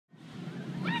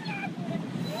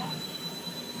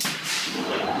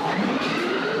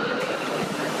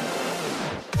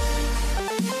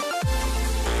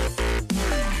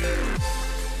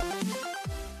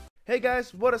Hey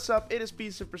guys, what is up? It is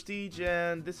Piece of Prestige,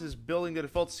 and this is Building the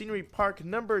Default Scenery Park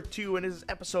number 2, and this is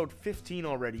episode 15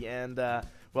 already. And,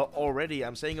 well, already,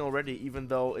 I'm saying already, even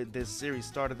though this series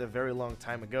started a very long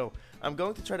time ago. I'm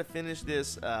going to try to finish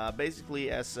this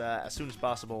basically as soon as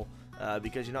possible,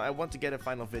 because, you know, I want to get a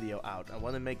final video out. I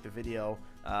want to make the video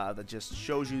that just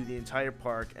shows you the entire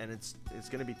park, and it's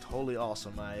going to be totally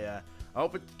awesome. I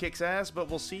hope it kicks ass, but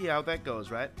we'll see how that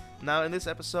goes, right? Now, in this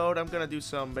episode, I'm gonna do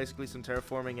basically some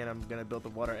terraforming, and I'm gonna build the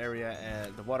water area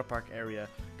and the water park area.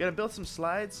 Gonna build some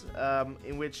slides,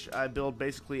 in which I build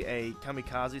basically a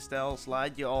kamikaze style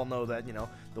slide. You all know that, you know,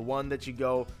 the one that you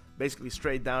go basically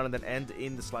straight down and then end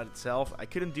in the slide itself. I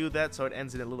couldn't do that, so it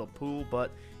ends in a little pool, but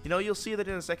you know, you'll see that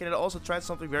in a second. I also tried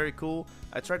something very cool.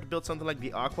 I tried to build something like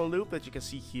the aqua loop that you can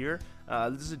see here.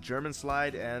 This is a German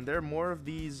slide, and there are more of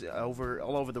these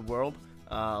all over the world.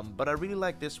 But I really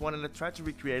like this one, and I tried to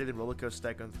recreate it in Roller Coaster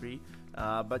Tycoon 3.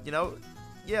 But you know,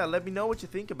 yeah, let me know what you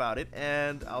think about it,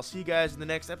 and I'll see you guys in the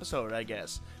next episode, I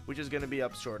guess, which is gonna be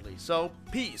up shortly. So,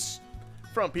 peace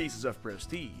from Pieces of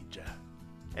Prestige.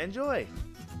 Enjoy!